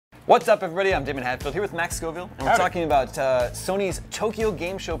What's up, everybody? I'm Damon Hatfield here with Max Scoville, and we're talking about Sony's Tokyo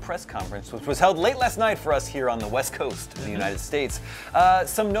Game Show press conference, which was held late last night for us here on the West Coast of the United States.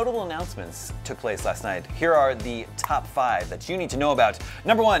 Some notable announcements took place last night. Here are the top 5 that you need to know about.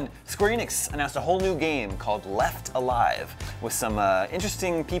 Number 1, Square Enix announced a whole new game called Left Alive, with some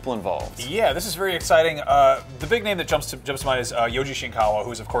interesting people involved. Yeah, this is very exciting. The big name that jumps to mind is Yoji Shinkawa,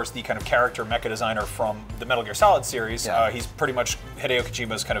 who's of course the kind of character mecha designer from the Metal Gear Solid series. He's pretty much Hideo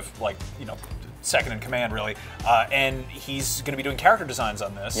Kojima's kind of like, you know, second in command, really, and he's going to be doing character designs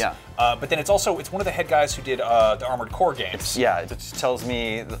on this. Yeah. But then it's one of the head guys who did the Armored Core games. It tells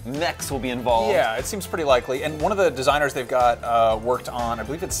me the mechs will be involved. Yeah, it seems pretty likely. And one of the designers they've got worked on, I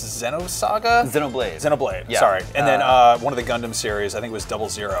believe it's Xenosaga? Xenoblade, yeah. Sorry. And then one of the Gundam series, I think it was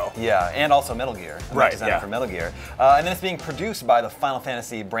 00. Yeah, and also Metal Gear. Right, designer for Metal Gear. And then it's being produced by the Final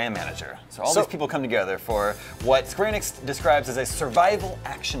Fantasy brand manager. So all these people come together for what Square Enix describes as a survival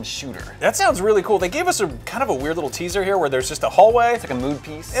action shooter. That sounds really cool. They gave us a kind of a weird little teaser here where there's just a hallway. It's like a mood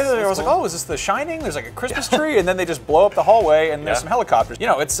piece. And I was like, oh, is this The Shining? There's like a Christmas tree, and then they just blow up the hallway, and there's some helicopters. You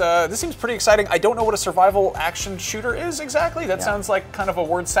know, it's this seems pretty exciting. I don't know what a survival action shooter is exactly. That sounds like kind of a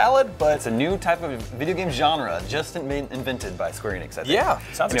word salad, but it's a new type of video game genre just invented by Square Enix, I think. Yeah,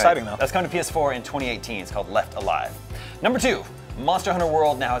 sounds exciting though. That's coming to PS4 in 2018. It's called Left Alive. Number 2. Monster Hunter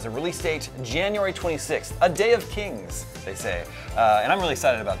World now has a release date, January 26th, a Day of Kings, they say. And I'm really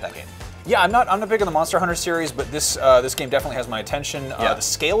excited about that game. Yeah, I'm not big on the Monster Hunter series, but this game definitely has my attention. The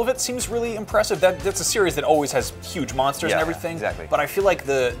scale of it seems really impressive. That's a series that always has huge monsters and everything. Exactly. But I feel like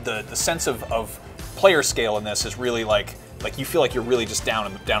the sense of player scale in this is really like you feel like you're really just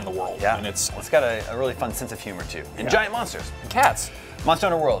down in the world. Yeah, and it's got a really fun sense of humor too, and giant monsters, and cats. Monster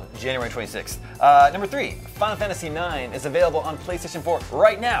Hunter World, January 26th. Number 3, Final Fantasy IX is available on PlayStation 4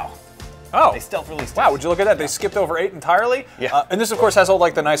 right now. Oh, they stealth released it. Wow, would you look at that? They skipped over 8 entirely. Yeah. And this, of course, has all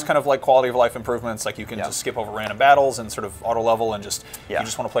like the nice kind of like quality of life improvements. Like you can just skip over random battles and sort of auto level, and just if you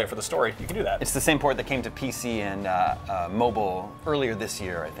just want to play it for the story, you can do that. It's the same port that came to PC and mobile earlier this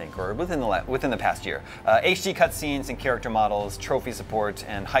year, I think, or within the past year. HD cutscenes and character models, trophy support,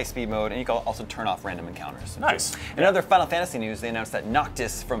 and high-speed mode, and you can also turn off random encounters. Nice. In other Final Fantasy news, they announced that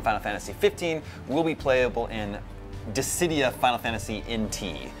Noctis from Final Fantasy 15 will be playable in Dissidia Final Fantasy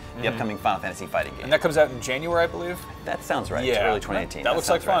NT, the upcoming Final Fantasy fighting game. And that comes out in January, I believe? That sounds right. Yeah. It's early 2018. That looks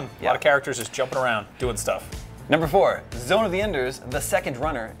like fun. Right. A lot of characters just jumping around, doing stuff. Number 4, Zone of the Enders, the second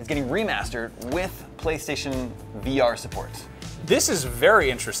runner, is getting remastered with PlayStation VR support. This is very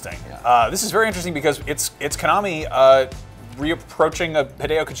interesting. This is very interesting because it's Konami reapproaching a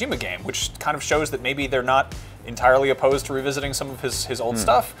Hideo Kojima game, which kind of shows that maybe they're not entirely opposed to revisiting some of his old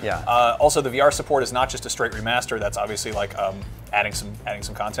stuff. Also, the VR support is not just a straight remaster. That's obviously like adding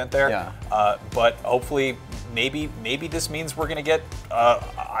some content there. But hopefully, maybe this means we're gonna get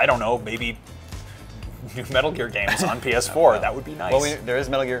I don't know, maybe new Metal Gear games on PS4. That would be nice. Well, there is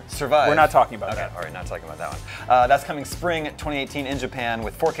Metal Gear Survive. We're not talking about that. All right, not talking about that one. That's coming spring 2018 in Japan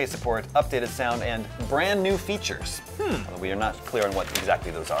with 4K support, updated sound, and brand new features. We are not clear on what exactly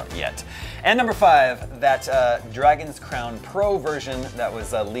those are yet. And number 5, that Dragon's Crown Pro version that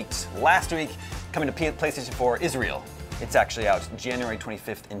was leaked last week, coming to PlayStation 4, is real. It's actually out January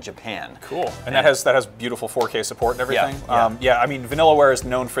 25th in Japan. Cool. And that has beautiful 4K support and everything. I mean, Vanillaware is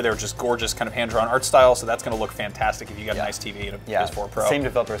known for their just gorgeous kind of hand-drawn art style, so that's going to look fantastic if you got a nice TV and a PS4 Pro. Same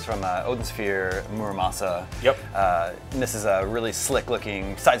developers from Odin Sphere, Muramasa. Yep. And this is a really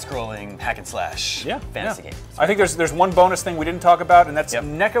slick-looking, side-scrolling hack-and-slash fantasy game. I think there's one bonus thing we didn't talk about, and that's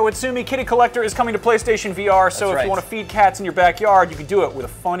Neko Utsumi Kitty Collector is coming to PlayStation VR, so if you want to feed cats in your backyard, you can do it with a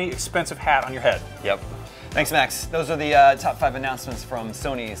funny, expensive hat on your head. Yep. Thanks, Max. Those are the top 5 announcements from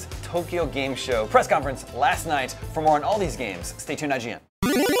Sony's Tokyo Game Show press conference last night. For more on all these games, stay tuned, IGN.